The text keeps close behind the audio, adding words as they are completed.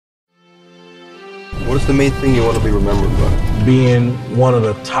What is the main thing you want to be remembered by? Being one of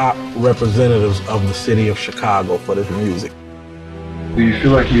the top representatives of the city of Chicago for this music. Do you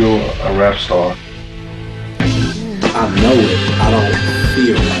feel like you're a rap star? I know it. I don't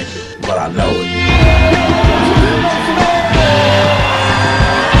feel like it, but I know it.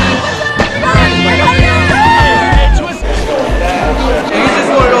 He's just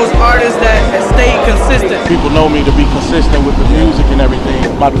one of those artists that has stayed consistent. People know me to be consistent with the music and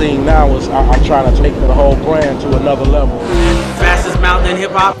everything. My thing now is I'm trying to take the whole brand to another level. Fastest mountain in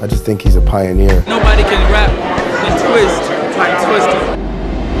hip hop. I just think he's a pioneer. Nobody can rap and twist like Twista.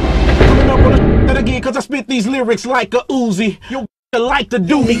 Again, cause I spit these lyrics like a Uzi. You like to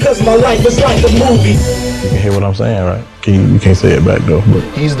do me cause my life is like a movie. You can hear what I'm saying, right? You can't say it back though. But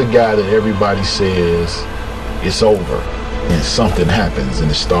he's the guy that everybody says it's over, and something happens and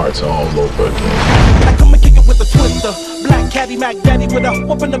it starts all over again. I come and kick it with a Twista, black caddy Mac daddy with a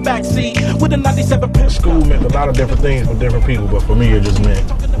whoop in the backseat with a 97 pin. School meant a lot of different things for different people, but for me it just meant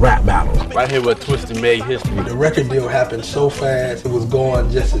rap battles. Right here where Twista made history. The record deal happened so fast, it was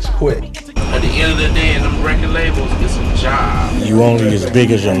going just as quick. At the end of the day, in them record labels, it's a job. You only as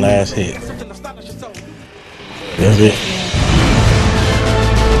big as your last hit. That's it.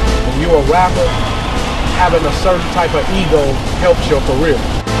 When you're a rapper, having a certain type of ego helps your career.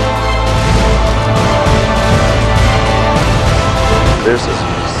 There's a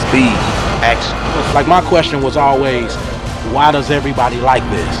speed, action. Like my question was always, why does everybody like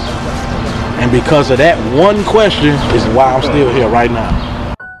this? And because of that one question is why I'm still here right now.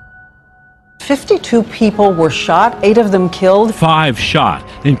 52 people were shot, 8 of them killed. 5 shot,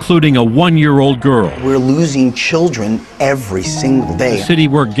 including a 1-year-old girl. We're losing children every single day. A city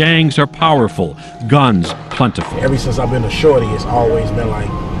where gangs are powerful, guns plentiful. Ever since I've been a shorty, it's always been like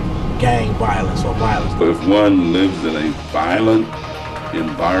gang violence or violence. But if one lives in a violent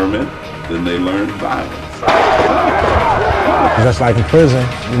environment, then they learn violence. That's like in prison,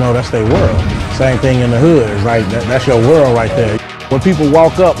 you know, that's their world. Same thing in the hood, it's like that's your world right there. When people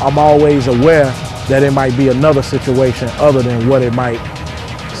walk up, I'm always aware that it might be another situation other than what it might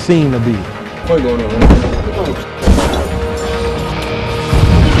seem to be. What's going on?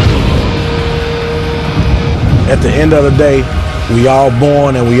 At the end of the day, we all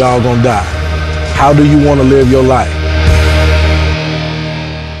born and we all gonna die. How do you want to live your life?